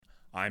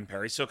I'm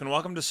Perry Sook and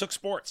welcome to Sook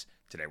Sports.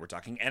 Today we're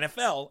talking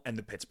NFL and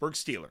the Pittsburgh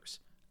Steelers.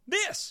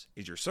 This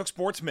is your Sook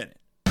Sports Minute.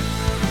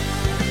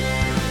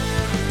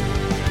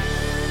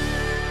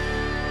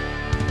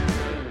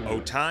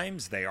 Oh,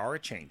 times they are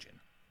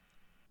a-changin'.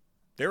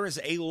 There is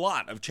a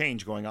lot of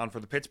change going on for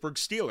the Pittsburgh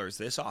Steelers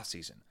this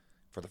offseason.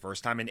 For the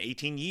first time in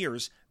 18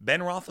 years, Ben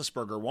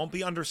Roethlisberger won't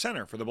be under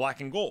center for the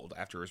Black and Gold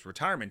after his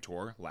retirement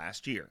tour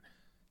last year.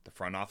 The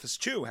front office,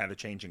 too, had a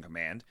change in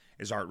command,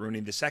 as Art Rooney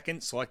II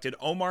selected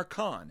Omar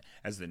Khan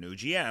as the new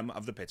GM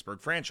of the Pittsburgh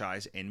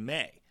franchise in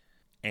May.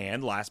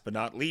 And last but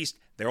not least,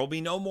 there will be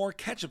no more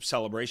ketchup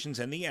celebrations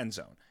in the end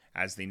zone,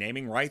 as the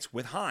naming rights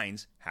with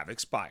Heinz have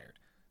expired.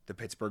 The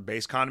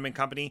Pittsburgh-based condiment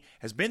company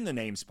has been the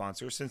name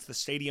sponsor since the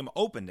stadium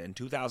opened in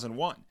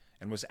 2001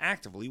 and was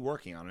actively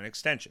working on an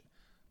extension.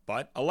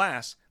 But,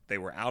 alas, they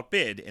were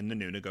outbid in the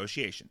new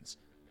negotiations.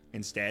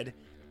 Instead,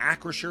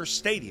 Acrisure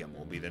Stadium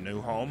will be the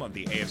new home of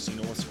the AFC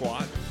North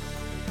squad.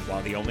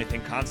 While the only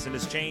thing constant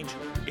is change,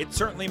 it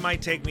certainly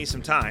might take me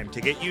some time to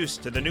get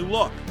used to the new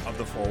look of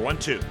the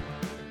 412.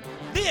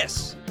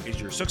 This is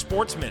your Sook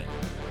Sports Minute.